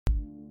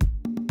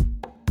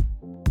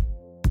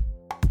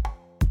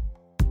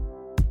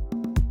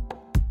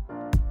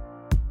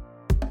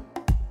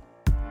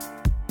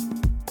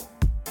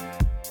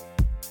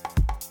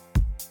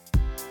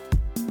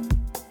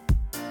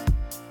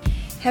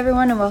Hey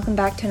everyone, and welcome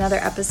back to another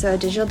episode of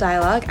Digital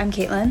Dialogue. I'm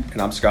Caitlin.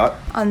 And I'm Scott.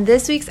 On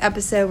this week's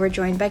episode, we're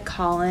joined by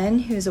Colin,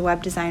 who's a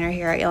web designer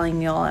here at Yelling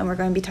Mule, and we're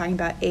going to be talking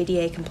about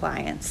ADA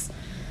compliance.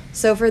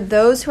 So for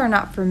those who are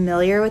not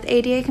familiar with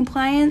ADA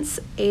compliance,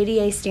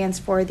 ADA stands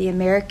for the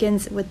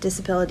Americans with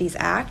Disabilities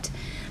Act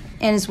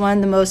and is one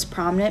of the most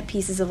prominent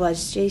pieces of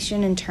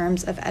legislation in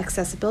terms of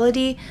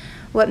accessibility.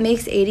 What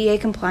makes ADA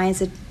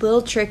compliance a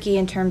little tricky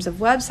in terms of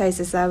websites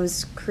is that it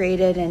was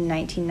created in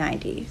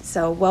 1990,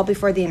 so well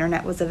before the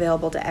internet was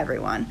available to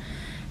everyone.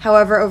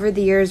 However, over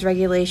the years,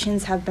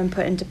 regulations have been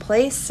put into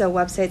place, so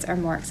websites are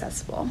more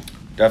accessible.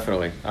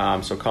 Definitely.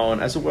 So Colin,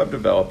 as a web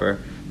developer,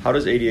 how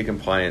does ADA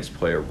compliance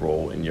play a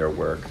role in your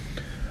work?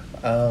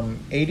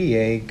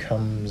 ADA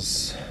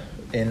comes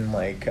in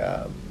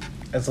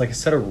as like a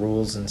set of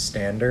rules and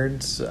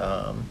standards.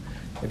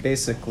 It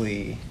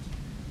basically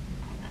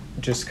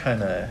just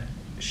kind of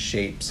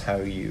shapes how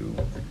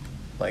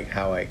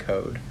I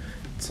code.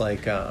 It's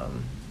like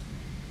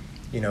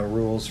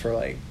rules for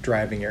like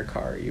driving your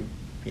car. You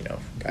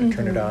gotta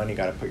turn it on, you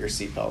gotta put your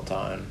seatbelt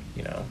on,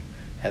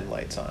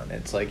 headlights on.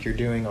 It's like you're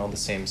doing all the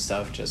same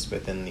stuff just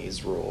within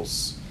these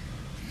rules.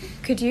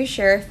 Could you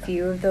share a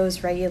few of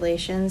those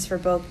regulations for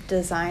both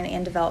design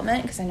and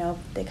development? Because I know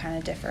they kind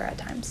of differ at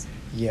times.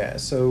 Yeah,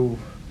 so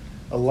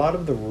a lot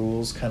of the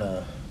rules kind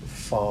of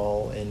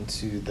fall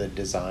into the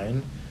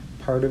design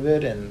part of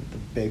it, and the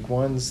big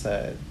ones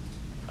that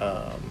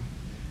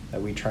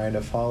we try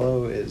to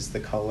follow is the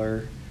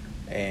color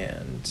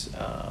and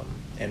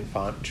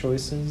font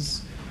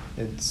choices.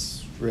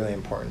 It's really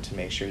important to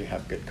make sure you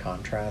have good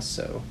contrast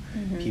so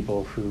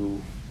people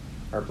who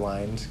are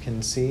blind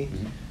can see.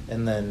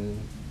 And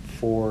then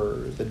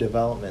for the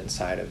development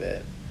side of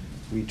it,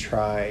 we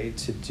try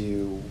to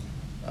do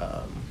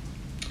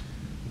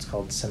it's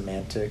called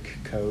semantic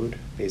code.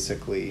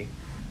 Basically,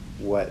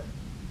 what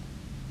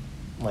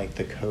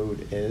the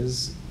code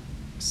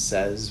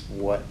says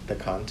what the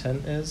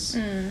content is.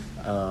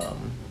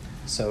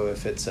 So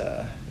if it's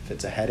a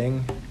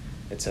heading,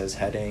 it says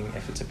heading.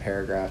 If it's a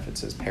paragraph, it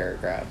says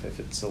paragraph. If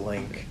it's a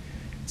link,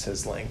 it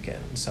says link,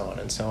 and so on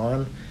and so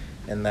on.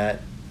 And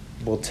that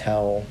will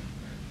tell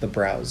the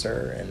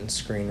browser and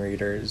screen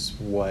readers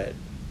what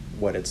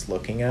it's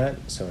looking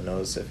at, so it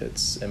knows if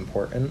it's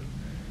important.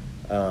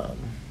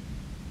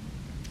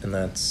 And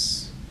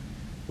that's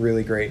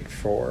really great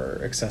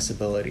for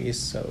accessibility,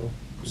 so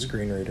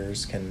screen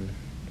readers can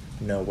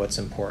know what's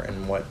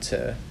important, what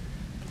to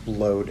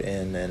load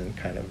in and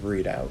kind of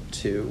read out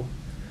to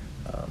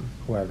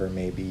whoever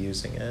may be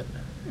using it.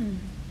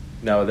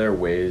 Now, are there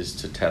ways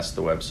to test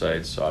the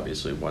websites,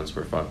 obviously, once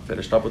we're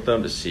finished up with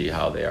them, to see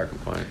how they are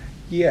compliant?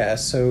 Yeah,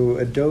 so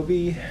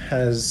Adobe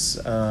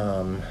has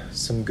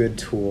some good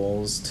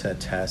tools to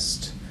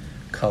test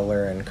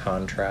color and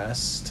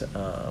contrast.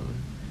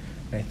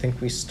 I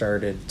think we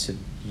started to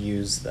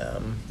use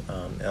them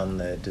on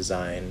the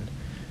design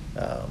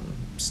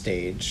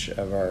stage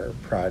of our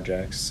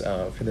projects.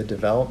 For the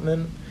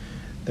development,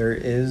 there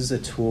is a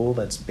tool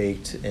that's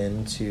baked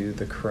into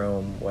the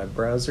Chrome web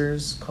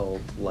browsers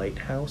called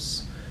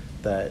Lighthouse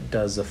that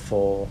does a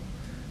full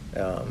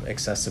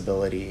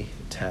accessibility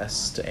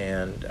test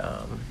and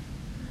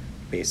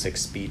basic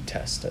speed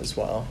test as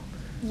well.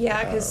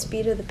 Yeah, because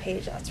speed of the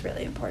page, that's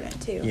really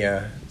important too.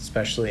 Yeah,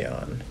 especially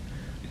on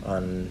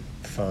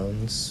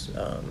phones.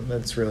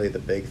 That's really the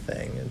big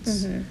thing.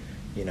 It's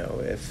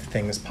if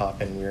things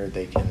pop in weird,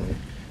 they can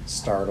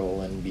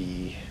startle and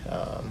be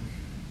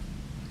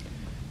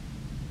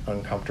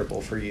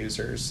uncomfortable for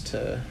users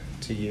to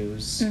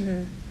use.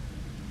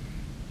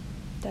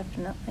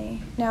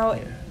 Definitely. Now,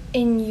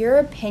 in your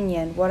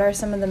opinion, what are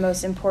some of the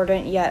most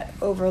important yet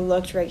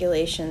overlooked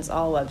regulations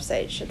all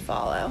websites should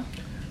follow?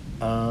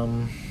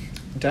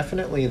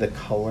 Definitely the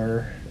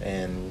color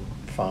and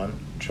font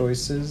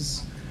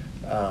choices.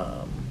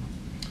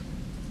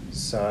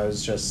 So I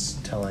was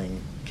just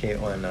telling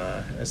Caitlin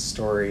a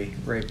story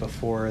right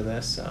before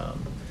this.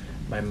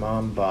 My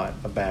mom bought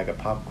a bag of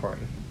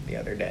popcorn the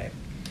other day,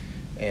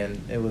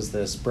 and it was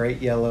this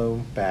bright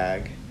yellow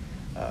bag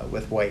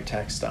with white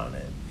text on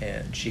it,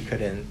 and she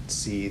couldn't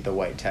see the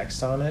white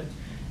text on it,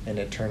 and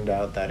it turned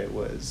out that it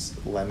was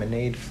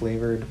lemonade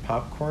flavored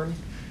popcorn,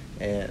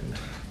 and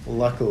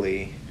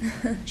luckily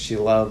she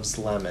loves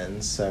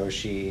lemons, so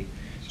she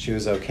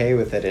was okay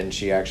with it, and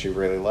she actually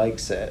really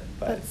likes it.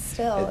 But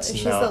still, if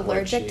she's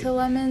allergic to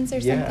lemons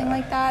or something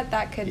like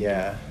that could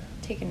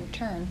take a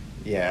turn.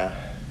 Yeah,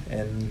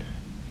 and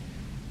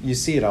you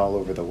see it all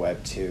over the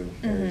web too.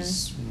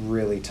 There's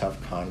really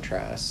tough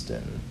contrast,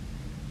 and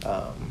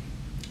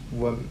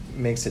what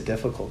makes it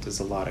difficult is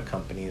a lot of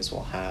companies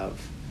will have,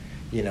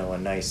 a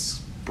nice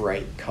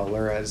bright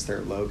color as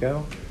their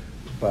logo,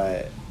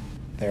 but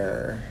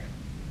their,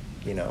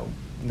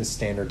 the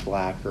standard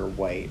black or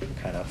white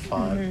kind of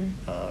font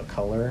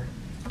color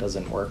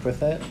doesn't work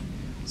with it.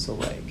 So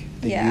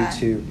the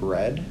YouTube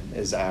red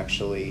is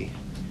actually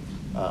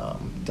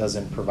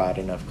doesn't provide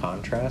enough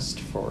contrast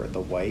for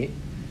the white.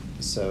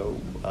 So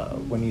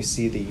when you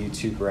see the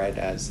YouTube red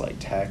as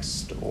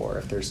text, or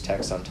if there's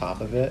text on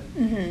top of it,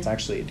 it's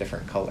actually a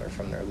different color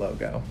from their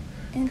logo.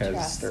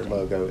 because their Interesting.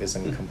 logo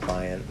isn't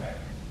compliant.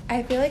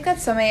 I feel like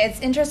that's so many.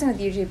 It's interesting with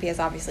YouTube because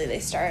obviously they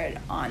started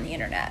on the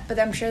internet, but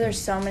I'm sure there's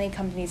so many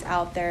companies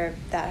out there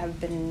that have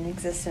been in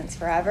existence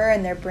forever,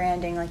 and their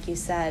branding, like you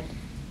said,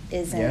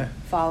 isn't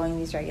following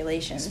these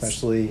regulations.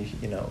 Especially,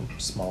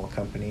 small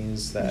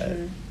companies that,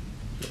 Mhm.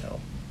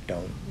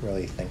 don't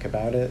really think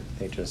about it.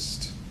 They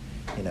just,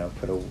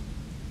 put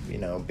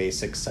a,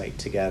 basic site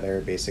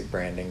together, basic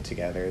branding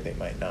together. They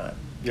might not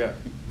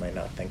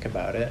think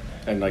about it.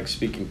 And like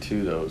speaking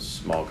to those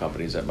small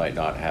companies that might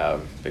not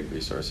have big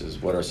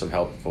resources, what are some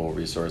helpful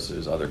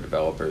resources other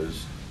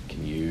developers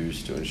can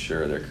use to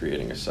ensure they're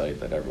creating a site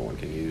that everyone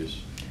can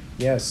use?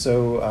 Yeah,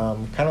 so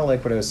kind of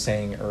like what I was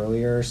saying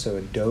earlier, so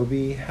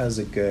Adobe has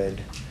a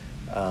good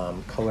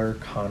color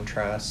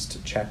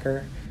contrast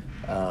checker.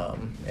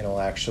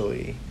 It'll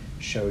actually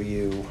show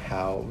you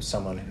how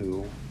someone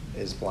who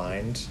is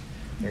blind,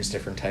 there's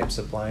different types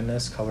of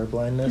blindness, color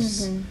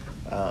blindness.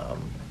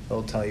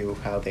 It'll tell you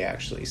how they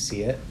actually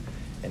see it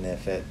and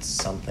if it's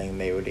something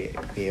they would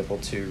be able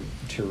to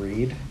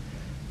read.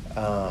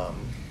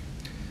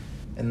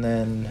 And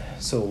then,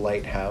 so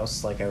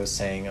Lighthouse, like I was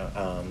saying,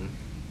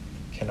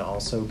 can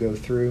also go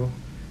through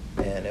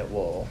and it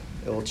will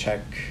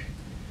check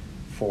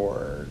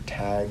for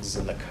tags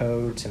in the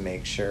code to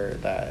make sure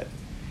that,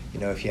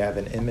 if you have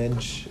an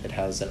image, it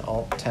has an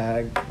alt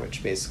tag,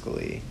 which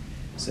basically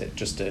is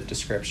just a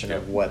description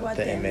of what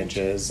the image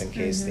is in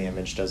case the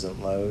image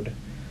doesn't load.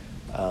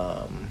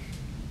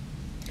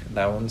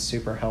 That one's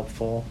super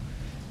helpful.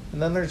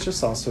 And then there's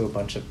just also a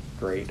bunch of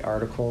great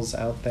articles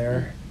out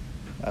there.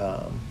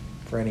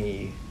 For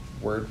any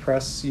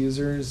WordPress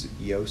users,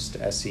 Yoast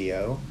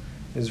SEO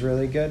is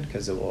really good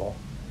because it will,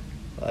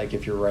 like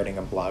if you're writing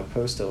a blog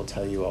post, it will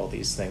tell you all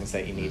these things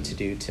that you need to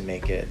do to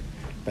make it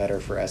better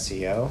for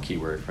SEO.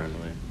 Keyword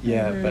friendly.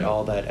 Yeah, but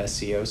all that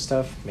SEO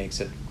stuff makes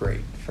it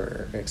great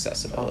for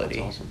accessibility.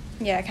 Oh, that's awesome.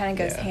 Yeah, it kind of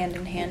goes hand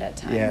in hand at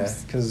times. Yeah,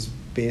 because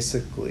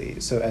basically,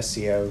 so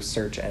SEO,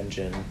 search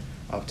engine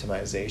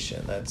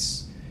optimization,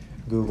 that's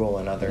Google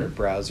and other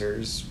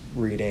browsers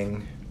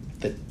reading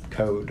the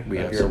code of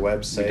your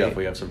website. We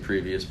definitely have some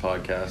previous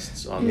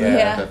podcasts on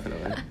Yeah. that,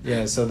 definitely.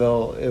 Yeah,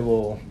 so it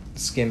will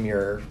skim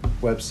your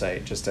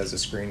website just as a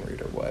screen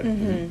reader would.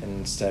 And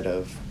instead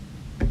of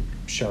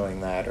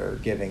showing that or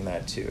giving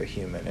that to a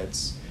human,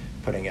 it's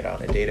putting it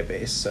on a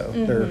database. So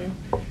they're,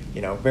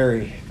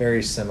 very,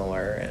 very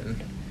similar and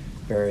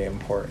very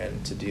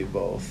important to do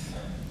both.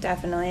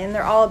 Definitely, and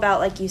they're all about,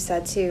 like you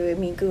said too, I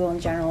mean, Google in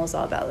general is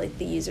all about like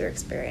the user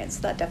experience.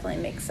 So that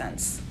definitely makes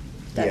sense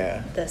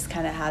that this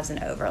kind of has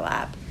an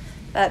overlap.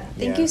 But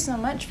thank you so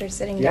much for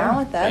sitting down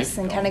with us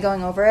and kind of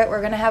going over it.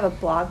 We're going to have a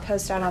blog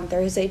post out on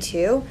Thursday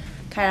too,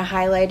 kind of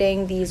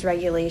highlighting these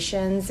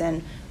regulations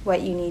and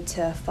what you need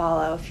to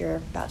follow if you're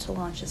about to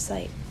launch a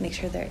site. Make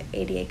sure they're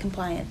ADA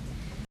compliant.